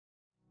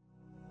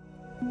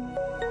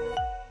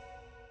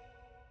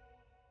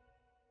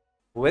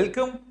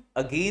Welcome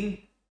again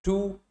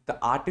to the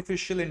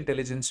Artificial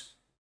Intelligence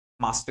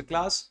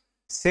Masterclass,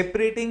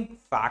 separating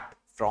fact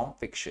from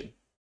fiction.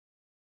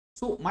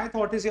 So my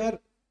thought is यार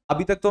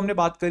अभी तक तो हमने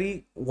बात करी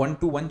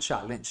one-to-one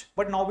challenge,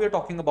 but now we are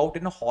talking about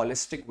in a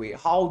holistic way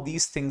how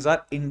these things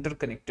are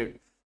interconnected,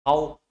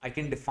 how I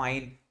can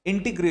define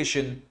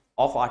integration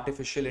of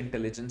artificial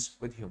intelligence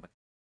with human.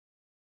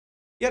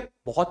 यार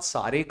बहुत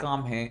सारे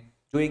काम हैं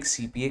जो एक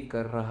CPA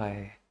कर रहा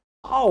है.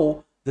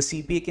 How the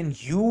CPA can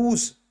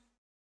use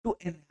to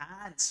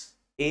enhance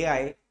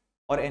AI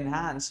or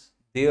enhance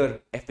their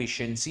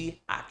efficiency,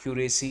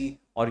 accuracy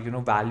or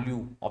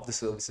value of the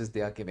services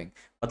they are giving.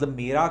 मतलब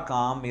मेरा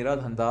काम, मेरा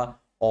धंधा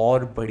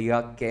और बढ़िया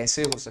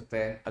कैसे हो सकता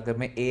है अगर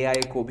मैं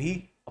AI को भी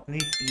अपनी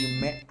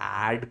टीम में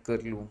ऐड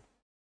कर लूं,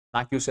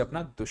 ना कि उसे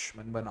अपना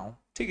दुश्मन बनाऊं.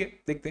 ठीक है,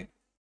 देखते हैं.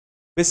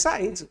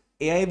 Besides,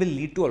 AI will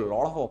lead to a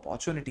lot of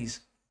opportunities.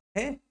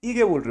 है ये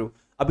क्या बोल रहे हो?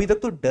 अभी तक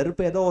तो डर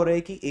पैदा हो रहा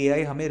है कि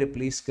AI हमें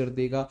रिप्लेस कर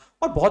देगा,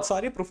 और बहुत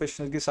सारे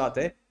प्रोफेशनल के साथ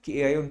है कि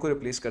AI उनको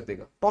रिप्लेस कर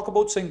देगा. Talk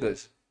about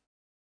singers.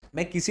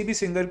 मैं किसी भी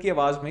सिंगर की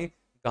आवाज में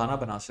गाना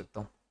बना सकता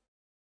हूं.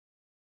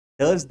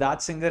 Does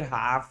that singer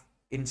have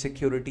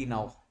insecurity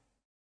now?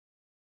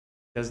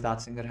 Does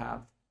that singer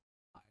have?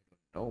 I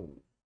don't know,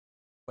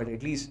 but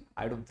at least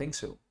I don't think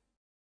so.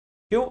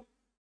 क्यों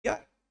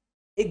यार?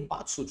 एक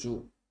बात सोचो,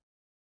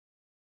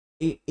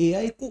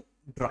 AI को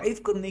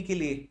ड्राइव करने के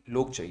लिए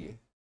लोग चाहिए,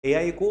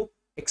 AI को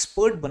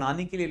एक्सपर्ट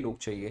बनाने के लिए लोग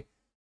चाहिए.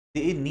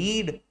 They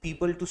need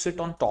people to sit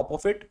on top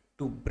of it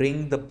to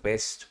bring the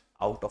best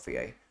out of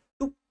AI,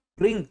 to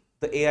bring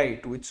the AI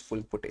to its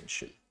full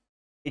potential.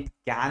 It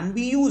can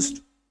be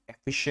used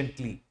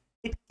efficiently,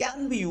 it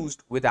can be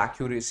used with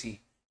accuracy,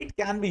 it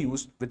can be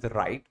used with the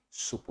right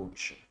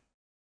supervision,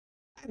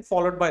 and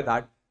followed by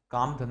that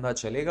काम धंधा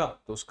चलेगा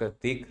तो उसका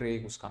देख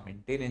रेख, उसका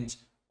maintenance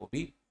वो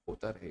भी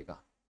होता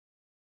रहेगा.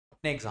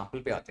 अपने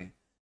एग्जाम्पल पे आते हैं.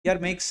 यार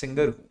मैं एक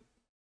सिंगर हूँ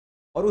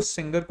और उस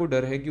सिंगर को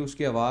डर है कि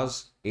उसकी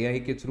आवाज़ AI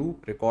के थ्रू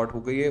रिकॉर्ड हो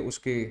गई है,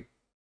 उसके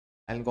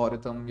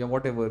एल्गोरिथम या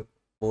what ever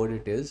word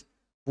it is,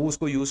 वो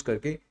उसको यूज़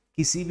करके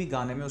किसी भी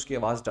गाने में उसकी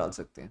आवाज़ डाल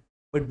सकते हैं.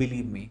 But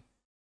believe me,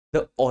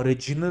 the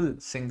original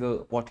singer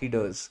what he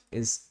does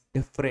is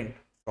different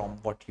from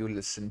what you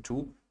listen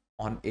to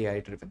on AI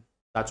driven.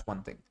 That's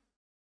one thing.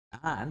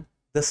 And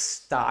the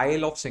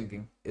style of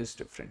singing is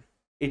different.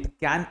 It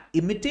can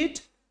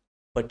imitate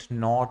but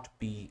not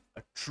be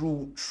a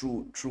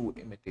true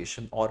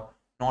imitation, or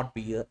not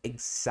be a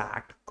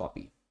exact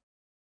copy.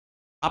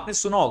 आपने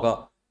सुना होगा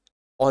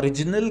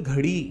original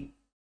घड़ी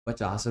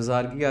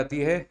 50,000 की आती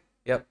है,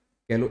 या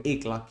कह लो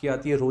 1 लाख की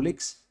आती है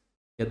रोलेक्स,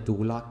 या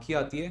 2 लाख की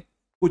आती है,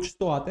 कुछ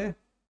तो आता है.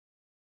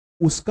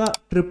 उसका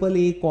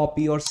AAA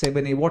कॉपी और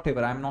 7A what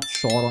ever, I am not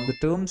sure on the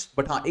terms,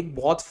 but हाँ एक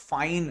बहुत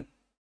fine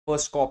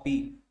first copy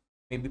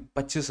may be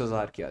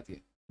 25,000 की आती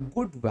है.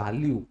 Good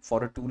value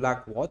for a 2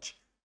 lakh watch,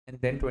 and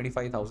then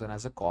 25,000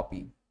 as a copy.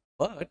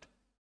 But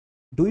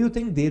do you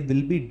think there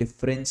will be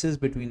differences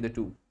between the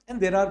two?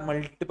 And there are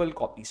multiple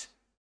copies.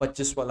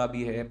 25 वाला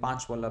भी है,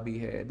 5 वाला भी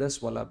है, 10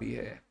 वाला भी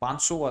है,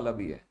 500 वाला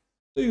भी है.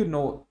 तो you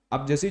know,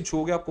 आप जैसे ही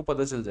छूओगे आपको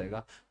पता चल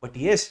जाएगा. But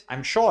yes,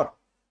 I'm sure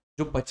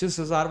जो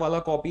 25,000 वाला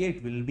कॉपी है,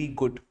 it will be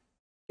good.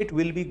 It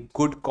will be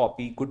good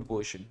copy, good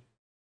version.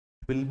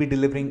 It will be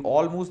delivering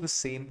almost the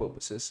same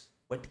purposes.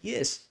 But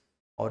yes,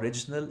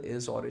 original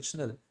is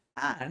original,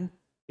 and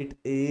it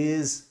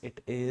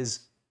is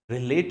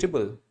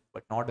relatable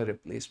but not a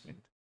replacement,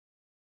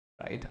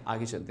 right?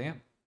 आगे चलते हैं.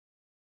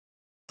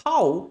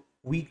 How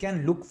we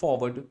can look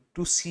forward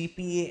to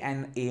CPA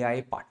and AI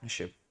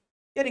partnership.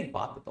 यार एक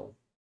बात बताओ,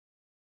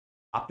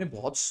 आपने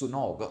बहुत सुना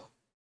होगा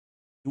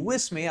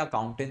यूएस में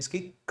अकाउंटेंट्स की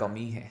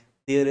कमी है.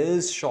 There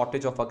is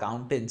shortage of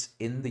accountants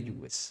in the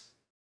US.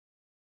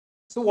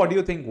 So what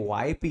do you think,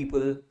 why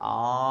people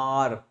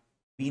are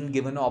being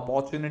given an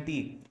opportunity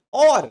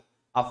or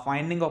are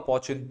finding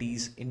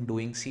opportunities in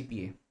doing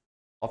CPA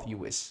of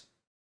US?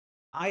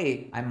 I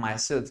am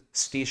myself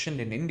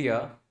stationed in India,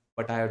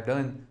 but I have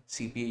done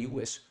CPA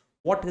US.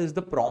 What is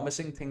the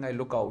promising thing I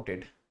look out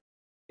at?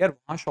 यार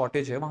वहाँ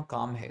shortage है, वहाँ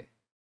काम है.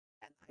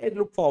 And I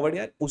look forward,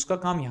 यार उसका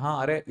काम यहाँ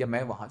आ रहा है या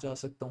मैं वहाँ जा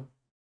सकता हूँ.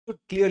 So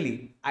clearly,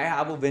 I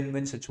have a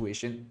win-win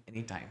situation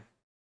anytime.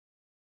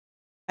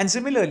 And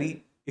similarly,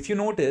 if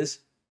you notice,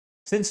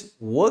 since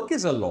work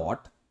is a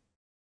lot,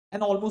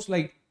 and almost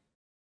like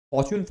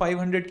Fortune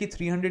 500 की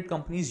 300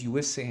 companies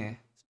US से हैं,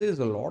 so there is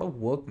a lot of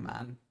work,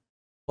 man.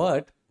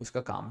 But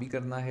उसका काम भी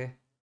करना है,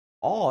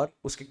 और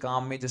उसके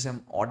काम में जैसे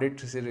हम ऑडिट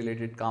से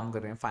रिलेटेड काम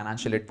कर रहे हैं,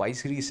 फाइनेंशियल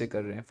एडवाइजरी से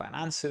कर रहे हैं,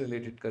 फाइनेंस से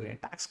रिलेटेड कर रहे हैं,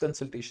 टैक्स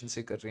कंसल्टेशन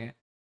से कर रहे हैं,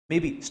 मे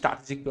बी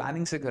स्ट्रैटेजिक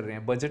प्लानिंग से कर रहे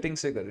हैं, बजटिंग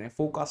से कर रहे हैं,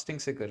 फोरकास्टिंग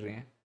से कर रहे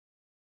हैं,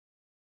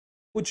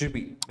 कुछ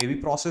भी, मे बी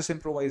प्रोसेस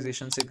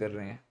इम्प्रोवाइजेशन से कर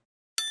रहे हैं,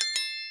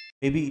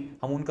 मे बी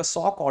हम उनका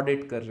सॉक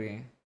ऑडिट कर रहे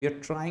हैं. We are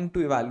trying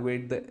to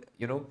evaluate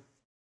the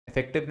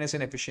effectiveness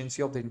and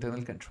efficiency of the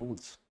internal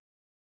controls.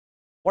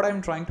 What I'm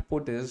trying to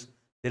put is,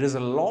 there is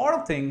a lot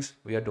of things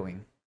we are doing.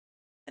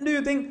 And do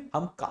you think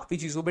हम काफी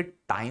चीजों पे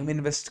time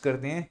invest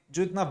करते हैं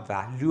जो इतना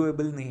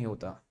valuable नहीं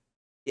होता?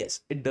 Yes,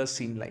 it does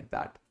seem like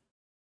that.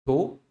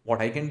 So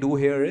what I can do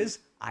here is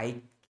I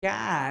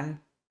can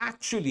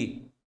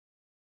actually,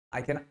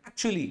 I can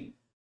actually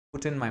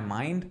put in my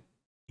mind,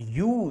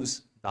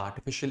 use the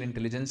artificial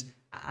intelligence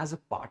as a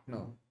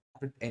partner,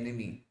 as an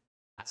enemy,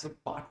 as a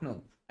partner.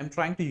 I'm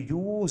trying to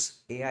use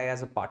AI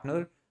as a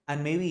partner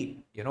and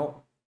maybe,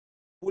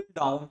 pull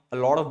down a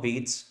lot of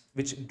weights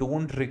which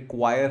don't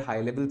require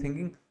high level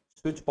thinking,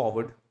 switch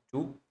forward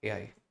to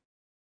AI.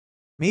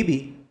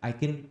 Maybe I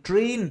can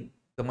train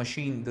the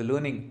machine, the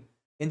learning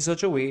in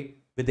such a way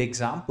with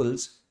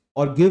examples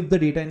or give the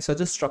data in such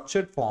a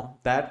structured form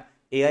that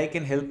AI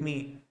can help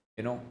me,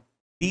 you know,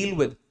 deal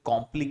with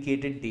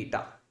complicated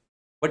data.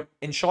 But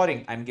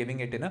ensuring I'm giving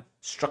it in a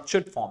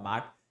structured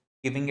format,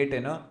 giving it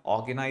in a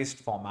organized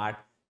format,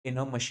 in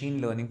a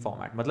machine learning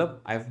format. Matlab,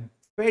 I've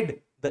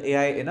fed the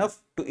AI enough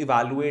to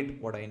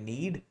evaluate what I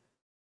need,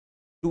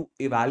 to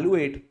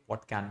evaluate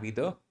what can be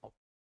the.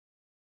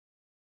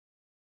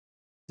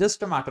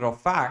 Just a matter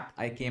of fact,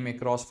 I came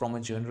across from a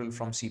journal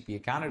from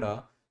CPA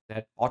Canada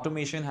that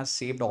automation has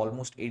saved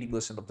almost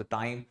 80% of the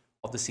time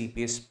of the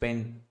CPA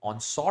spent on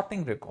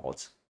sorting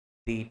records,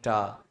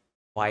 data,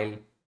 while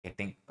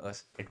getting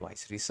us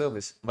advisory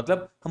service.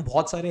 मतलब हम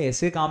बहुत सारे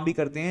ऐसे काम भी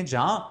करते हैं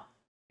जहां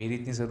मेरी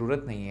इतनी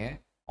ज़रूरत नहीं है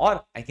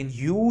और I can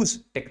use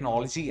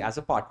technology as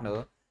a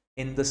partner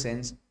in the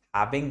sense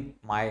having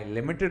my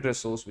limited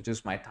resource, which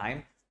is my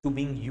time, to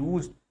being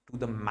used to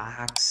the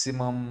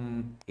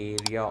maximum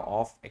area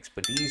of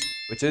expertise,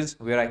 which is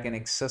where I can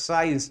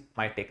exercise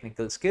my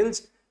technical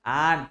skills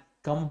and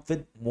come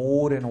with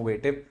more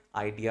innovative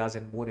ideas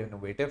and more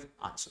innovative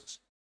answers.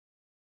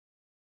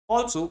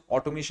 Also,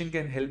 automation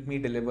can help me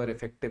deliver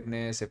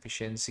effectiveness,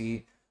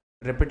 efficiency,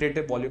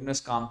 repetitive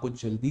voluminous काम को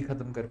जल्दी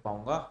खत्म कर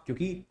पाऊंगा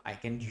क्योंकि I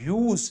can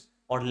use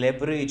or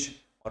leverage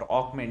or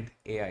augment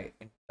AI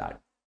in that.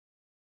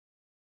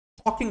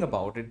 Talking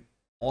about it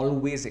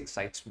always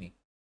excites me.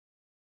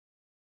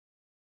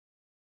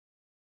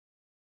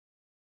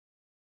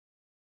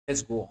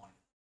 Let's go on.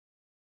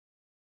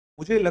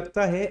 मुझे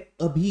लगता है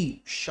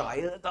अभी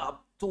शायद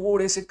आप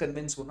थोड़े से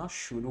कन्विंस होना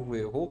शुरू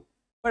हुए हो,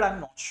 but I am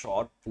not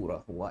sure पूरा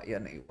हुआ या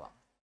नहीं हुआ.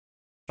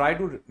 Try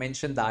to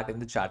mention that in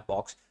the chat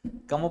box.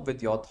 Come up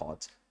with your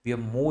thoughts. We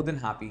are more than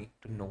happy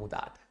to know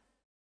that.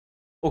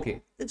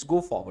 Okay, let's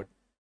go forward.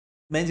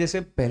 मैं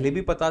जैसे पहले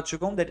भी बता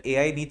चुका हूं that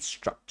AI needs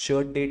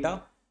structured data.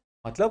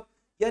 मतलब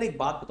यार एक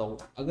बात बताओ,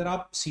 अगर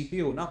आप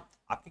CPA हो ना,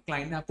 आपके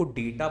क्लाइंट ने आपको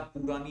डेटा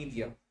पूरा नहीं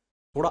दिया,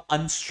 थोड़ा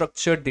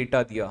अनस्ट्रक्चर्ड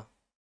डेटा दिया,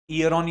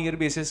 ईयर ऑन ईयर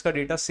बेसिस का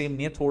डेटा सेम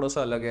नहीं है, थोड़ा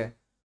सा अलग है,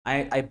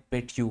 I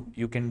bet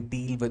you can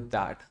deal with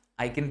that.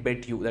 I can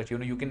bet you that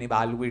you can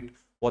evaluate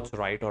what's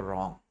right or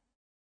wrong.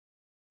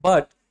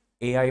 But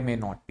AI may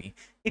not be.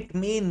 It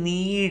may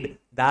need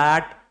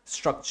that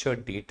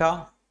structured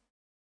data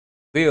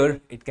where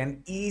it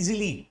can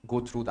easily go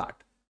through that.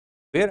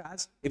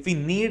 Whereas if we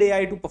need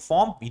AI to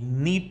perform, we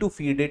need to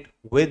feed it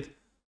with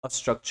a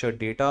structured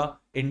data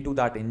into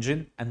that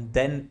engine, and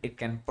then it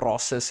can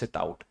process it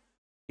out.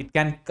 It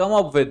can come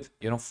up with,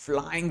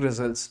 flying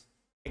results,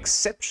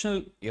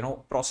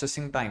 exceptional,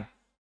 processing time,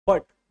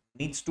 but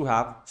needs to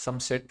have some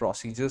set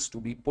procedures to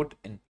be put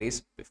in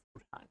place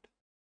beforehand,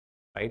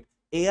 right?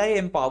 AI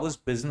empowers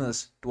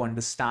business to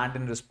understand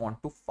and respond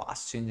to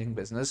fast changing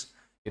business.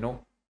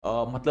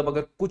 मतलब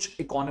अगर कुछ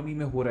economy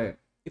में हो रहा है,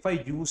 if I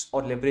use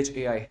or leverage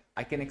AI,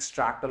 I can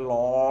extract a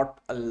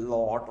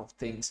lot of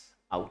things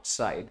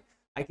outside.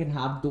 I can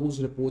have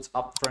those reports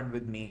upfront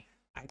with me.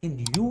 I can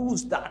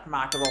use that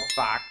matter of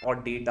fact or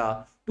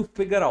data to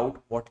figure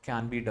out what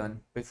can be done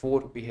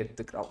before we hit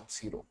the ground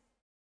zero.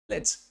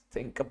 Let's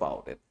think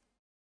about it.